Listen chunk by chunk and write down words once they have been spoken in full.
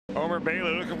Homer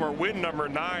Bailey looking for win number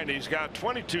 9. He's got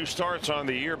 22 starts on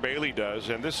the year, Bailey does,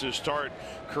 and this is start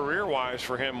career-wise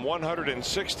for him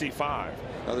 165.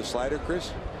 Another slider,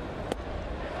 Chris?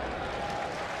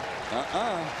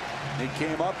 He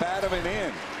came up, out of and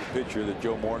in. The pitcher that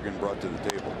Joe Morgan brought to the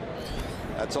table.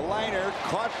 That's a liner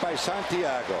caught by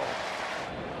Santiago.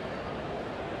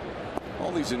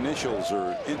 All these initials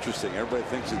are interesting. Everybody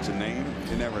thinks it's a name.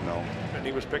 You never know. And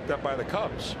he was picked up by the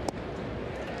Cubs.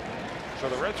 So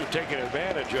the Reds are taking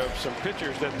advantage of some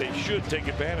pitchers that they should take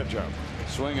advantage of.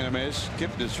 Swing and a miss.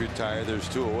 Kipnis retired. There's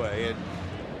 2 away. And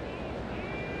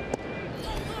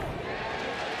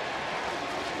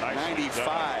nice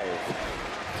 95.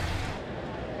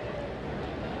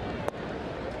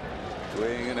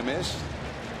 Swing and a miss.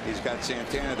 He's got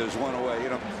Santana. There's 1 away. You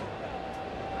know.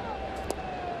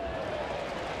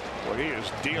 Well, he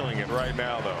is dealing it right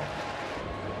now, though.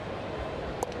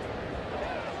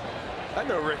 I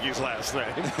know Ricky's last name.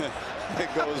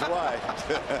 It goes wide.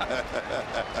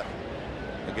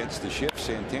 Against the shift,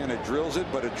 Santana drills it,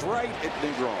 but it's right at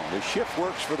Negron. The shift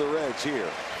works for the Reds here.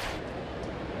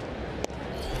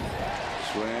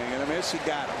 Swing and a miss. He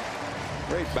got him.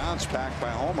 Great bounce back by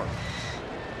Homer.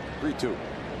 3-2.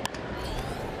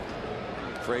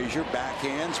 Frazier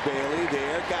backhands Bailey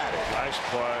there. Got it. Nice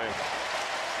play.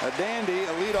 A dandy,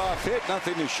 a leadoff hit.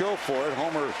 Nothing to show for it.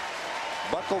 Homer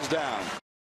buckles down.